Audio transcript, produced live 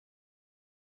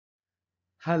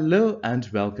Hello and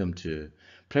welcome to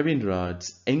Praveen Rod's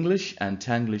English and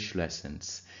Tanglish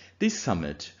lessons. This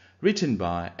summit written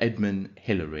by Edmund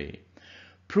Hillary.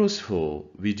 Prose 4,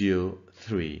 Video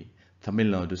 3.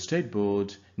 Tamil Nadu State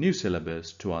Board, New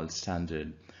Syllabus, 12th Standard.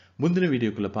 முந்தின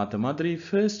வீடியோக்குள்ள பார்த்த மாதிரி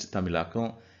first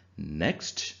தமிழாக்கம்,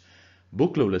 next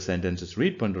bookல உள்ள sentences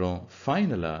read பண்றோம்,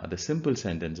 finally the simple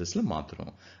sentencesல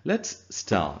மாத்துறோம். Let's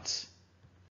start.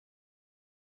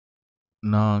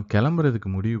 நான்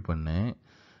கிளம்புறதுக்கு முடிவு பண்ணேன்.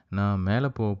 நான் மேலே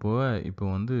போக போக இப்போ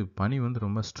பனி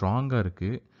ரொம்ப ஸ்ட்ராங்காக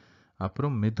இருக்குது.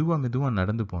 அப்புறம் மெதுவாக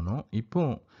நடந்து போனோம். இப்போ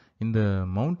இந்த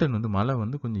மவுண்டன் மலை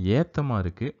கொஞ்சம் ஏத்தமாக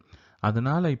இருக்குது.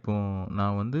 அதனால் இப்போ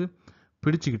நான்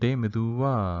பிடிச்சிக்கிட்டே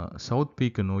மெதுவாக சவுத்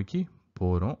பீக்கை நோக்கி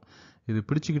போகிறோம். இது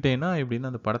பிடிச்சிக்கிட்டேன்னா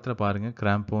எப்படின்னா அந்த படத்தில் பாருங்கள்,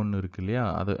 கிராம்போன்னு இருக்கு இல்லையா,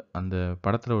 அது அந்த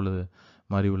படத்தில் உள்ளது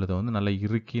மாதிரி உள்ளதை நல்லா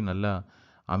இறுக்கி நல்லா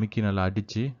அமுக்கி நல்லா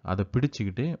அடித்து அதை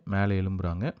பிடிச்சிக்கிட்டு மேலே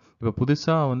எழும்புறாங்க. இப்போ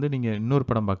புதுசாக நீங்கள் இன்னொரு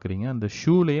படம் பார்க்குறீங்க, அந்த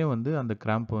ஷூலேயே அந்த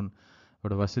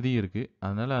கிராம்போனோட வசதி இருக்குது.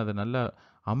 அதனால் அதை நல்லா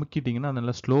அமுக்கிட்டிங்கன்னா அது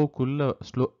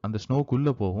நல்லா அந்த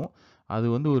ஸ்னோக்குள்ளே போகும். அது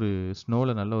ஒரு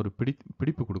ஸ்னோவில் நல்ல ஒரு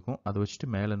பிடிப்பு கொடுக்கும். அதை வச்சுட்டு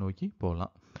மேலே நோக்கி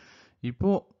போகலாம்.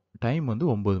 இப்போது time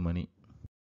 9 money.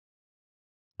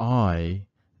 I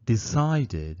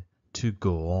decided to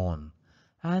go on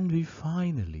and we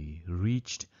finally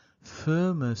reached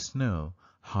firmer snow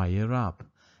higher up,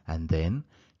 and then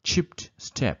chipped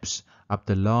steps up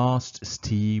the last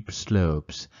steep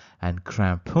slopes and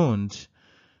cramponed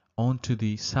onto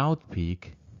the south peak.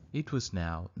 It was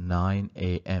now 9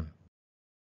 a.m.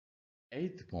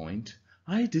 8th point,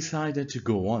 I decided to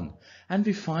go on and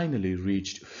we finally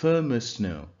reached firmer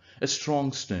snow, a strong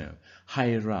snow,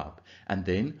 higher up, and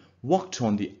then walked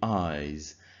on the ice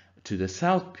to the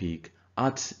south peak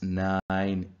at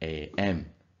 9 a.m.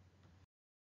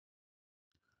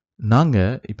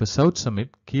 நாங்கள் இப்போ south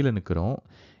submit கீழே நிற்கிறோம்.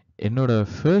 என்னோட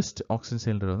first oxygen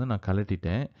சிலிண்டரை நான்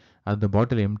கலட்டிட்டேன். அந்த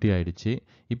பாட்டில் empty ஆகிடுச்சு.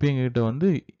 இப்போ எங்ககிட்ட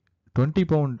 20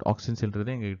 பவுண்ட் ஆக்சிஜன் சிலிண்டர்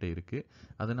தான் எங்ககிட்ட இருக்குது.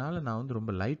 அதனால் நான்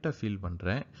ரொம்ப லைட்டாக ஃபீல்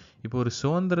பண்ணுறேன். இப்போ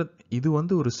இது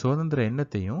ஒரு சுதந்திர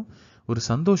எண்ணத்தையும் ஒரு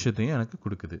சந்தோஷத்தையும் எனக்கு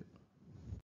கொடுக்குது.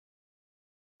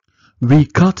 We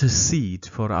cut a seat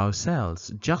for ourselves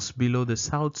just below the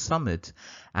south summit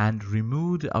and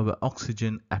removed our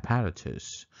oxygen apparatus.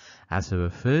 As our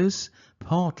first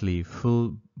partly full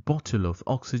bottle of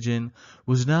oxygen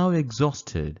was now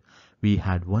exhausted, we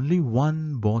had only one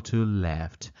bottle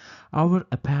left. Our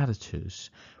apparatus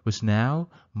was now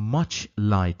much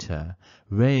lighter,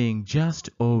 weighing just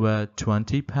over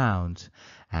 20 pounds,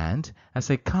 and as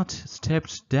I cut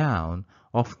steps down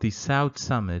off the south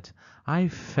summit, I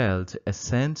felt a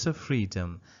sense of freedom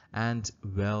and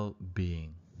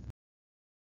well-being.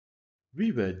 We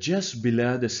were just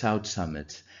below the south summit,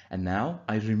 and now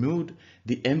I removed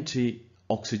the empty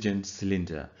oxygen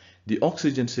cylinder. The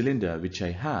oxygen cylinder which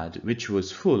I had, which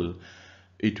was full,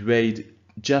 it weighed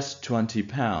just 20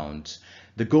 pounds.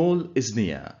 The goal is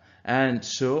near, and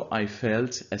so I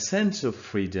felt a sense of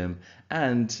freedom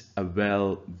and a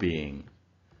well-being.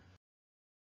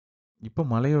 இப்போ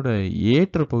மலையோட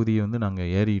ஏற்ற பகுதியை நாங்கள்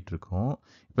ஏறிட்டு இருக்கோம்.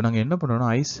 இப்போ நாங்கள் என்ன பண்ணுறோம்னா,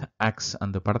 ஐஸ் ஆக்ஸ்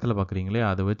அந்த படத்தில் பார்க்குறீங்களே,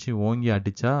 அதை வச்சு ஓங்கி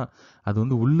அடித்தா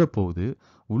அது உள்ளே போகுது.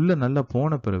 உள்ளே நல்லா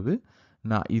போன பிறகு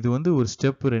இது ஒரு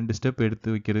ஸ்டெப்பு 2 ஸ்டெப்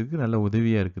எடுத்து வைக்கிறதுக்கு நல்ல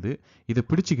உதவியாக இருக்குது. இதை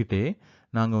பிடிச்சிக்கிட்டே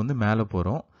நாங்கள் மேலே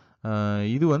போகிறோம்.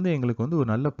 இது எங்களுக்கு ஒரு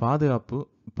நல்ல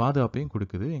பாதுகாப்பையும்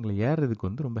கொடுக்குது. எங்களை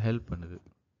ஏறுறதுக்கு ரொம்ப ஹெல்ப் பண்ணுது.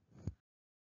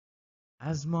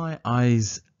 As my eyes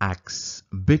axe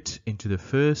bit into the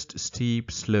first steep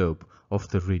slope of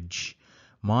the ridge,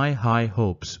 my high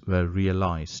hopes were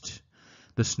realized.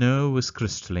 The snow was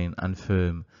crystalline and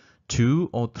firm. 2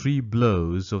 or 3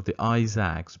 blows of the ice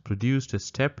axe produced a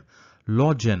step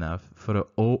large enough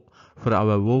for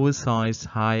our oversized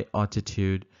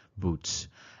high-altitude boots,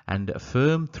 and a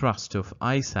firm thrust of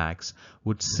ice axe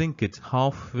would sink it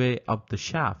halfway up the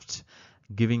shaft,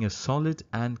 giving a solid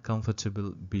and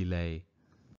comfortable belay.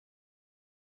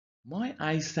 My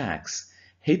ice axe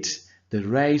hit the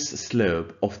raised slope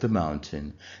of the mountain.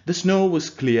 The snow was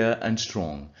clear and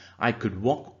strong. I could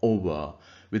walk over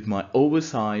with my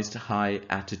oversized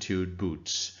high-altitude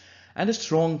boots, and a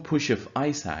strong push of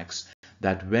ice axe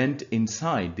that went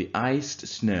inside the iced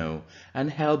snow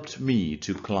and helped me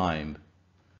to climb.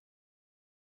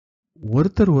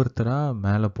 ஒருத்தரா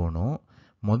மேலே போனோம்.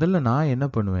 முதல்ல நான் என்ன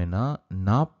பண்ணுவேன்னா,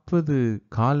 40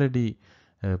 காலடி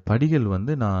படிகள்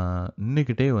நான்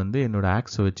நின்றுக்கிட்டே என்னோட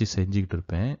ஆக்ஸை வச்சு செஞ்சுக்கிட்டு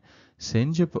இருப்பேன்.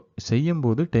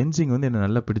 செய்யும்போது டென்சிங் என்னை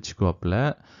நல்லா பிடிச்சிக்குவாப்பில்.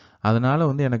 அதனால்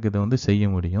எனக்கு இதை செய்ய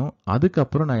முடியும்.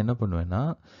 அதுக்கப்புறம் நான் என்ன பண்ணுவேன்னா,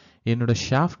 என்னோட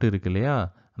ஷாஃப்ட் இருக்கு இல்லையா,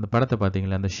 அந்த படத்தை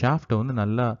பார்த்தீங்களா, அந்த ஷாஃப்டை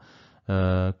நல்லா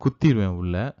குத்திடுவேன்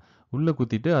உள்ளே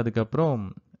குத்திட்டு அதுக்கப்புறம்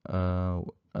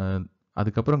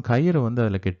அதுக்கப்புறம் கயிறை வந்து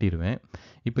அதில் கட்டிடுவேன்.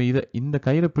 இப்போ இந்த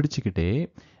கயிறை பிடிச்சிக்கிட்டே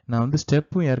நான் வந்து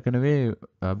ஸ்டெப்பும் ஏற்கனவே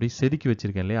அப்படி செதுக்கி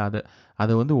வச்சிருக்கேன் இல்லையா,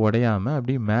 அதை வந்து உடையாம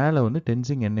அப்படியே மேலே வந்து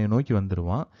டென்சிங் என்னைய நோக்கி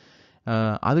வந்துடுவான்.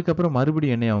 அதுக்கப்புறம்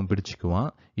மறுபடியும் என்னைய அவன்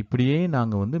பிடிச்சிக்குவான். இப்படியே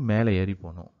நாங்கள் வந்து மேலே ஏறி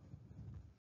போனோம்.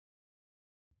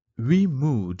 We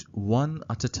moved one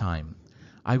at a time.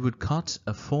 I would cut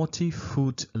a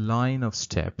 40-foot line of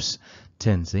steps,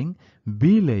 tensing,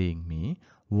 belaying me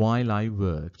while I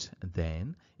worked. Then,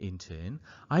 in turn,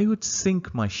 I would sink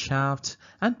my shaft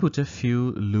and put a few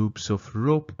loops of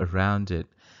rope around it,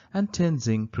 and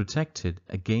tensing, protected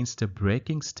against a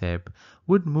breaking step,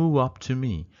 would move up to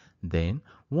me. Then,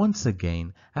 once again,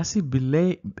 as he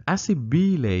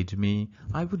belayed me,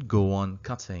 I would go on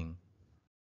cutting.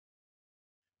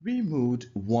 We moved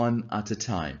one at a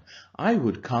time. I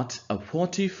would cut a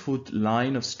 40-foot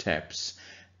line of steps.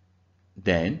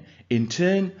 Then, in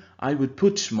turn, I would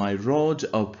put my rod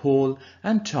or pole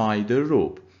and tie the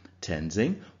rope.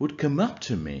 Tensing would come up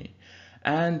to me.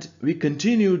 And we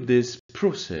continued this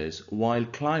process while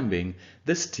climbing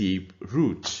the steep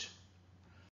route.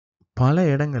 பல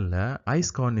இடங்கள்ல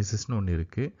ice கார்னிசஸ்னு ஒன்று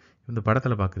இருக்கு. இந்த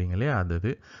படத்தில் பார்க்குறீங்க இல்லையா,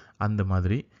 அந்த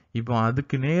மாதிரி. இப்போ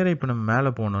அதுக்கு நேராக இப்போ நம்ம மேலே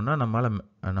போனோம்னா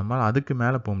நம்மளால் அதுக்கு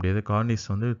மேலே போக முடியாது, கார்னிஸ்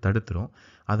வந்து தடுத்துரும்.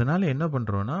 அதனால என்ன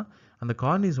பண்ணுறோன்னா, அந்த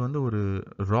கார்னிஸ் வந்து ஒரு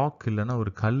ராக் இல்லைன்னா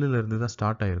ஒரு கல்லுலேருந்து தான்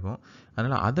ஸ்டார்ட் ஆகிருக்கும்.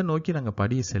 அதனால் அதை நோக்கி நாங்கள்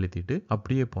படியை செலுத்திட்டு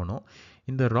அப்படியே போனோம்.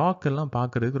 இந்த ராக் எல்லாம்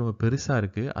பார்க்குறதுக்கு ரொம்ப பெருசாக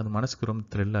இருக்குது. அது மனசுக்கு ரொம்ப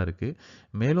த்ரில்லாக இருக்குது.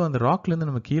 மேலும் அந்த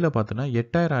ராக்லேருந்து நம்ம கீழே பார்த்தோன்னா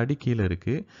 8000 அடி கீழே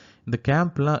இருக்குது. இந்த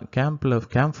கேம்ப்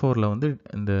 4 வந்து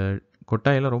இந்த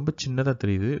கொட்டாயெல்லாம் ரொம்ப சின்னதாக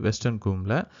தெரியுது வெஸ்டர்ன்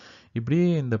கூமில். இப்படியே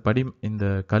இந்த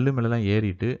கல் மேலெலாம்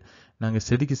ஏறிட்டு நாங்கள்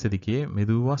செதுக்கியே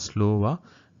மெதுவாக ஸ்லோவாக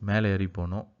மேலே ஏறி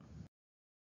போனோம்.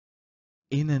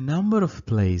 In a number of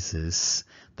places,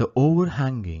 the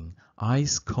overhanging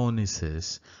ice cornices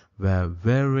were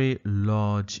very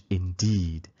large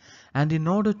indeed, and in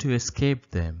order to escape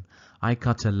them, I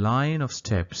cut a line of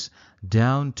steps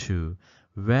down to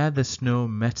where the snow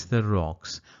met the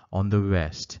rocks on the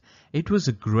west. It was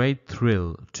a great thrill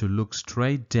to look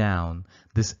straight down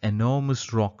this enormous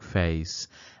rock face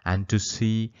and to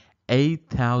see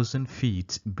 8,000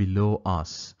 feet below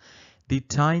us the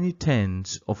tiny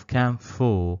tents of Camp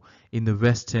 4 in the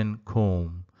western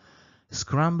combe.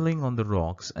 Scrambling on the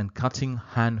rocks and cutting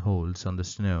handholds on the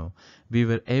snow, we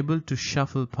were able to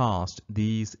shuffle past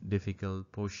these difficult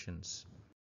portions.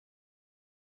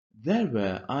 There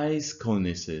were ice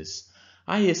cornices.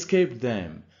 I escaped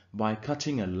them by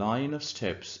cutting a line of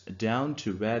steps down to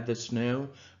where the snow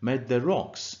met the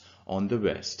rocks on the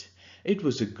west. It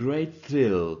was a great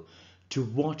thrill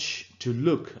to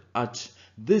look at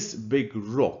this big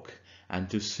rock and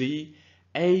to see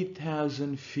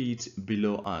 8,000 feet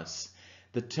below us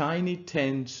the tiny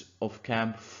tents of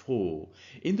Camp 4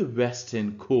 in the western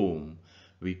combe.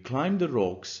 We climbed the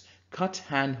rocks, cut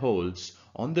handholds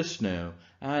on the snow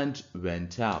and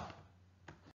went up.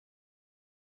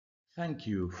 Thank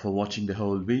you for watching the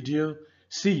whole video.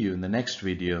 See you in the next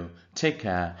video. Take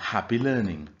care. Happy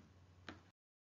learning.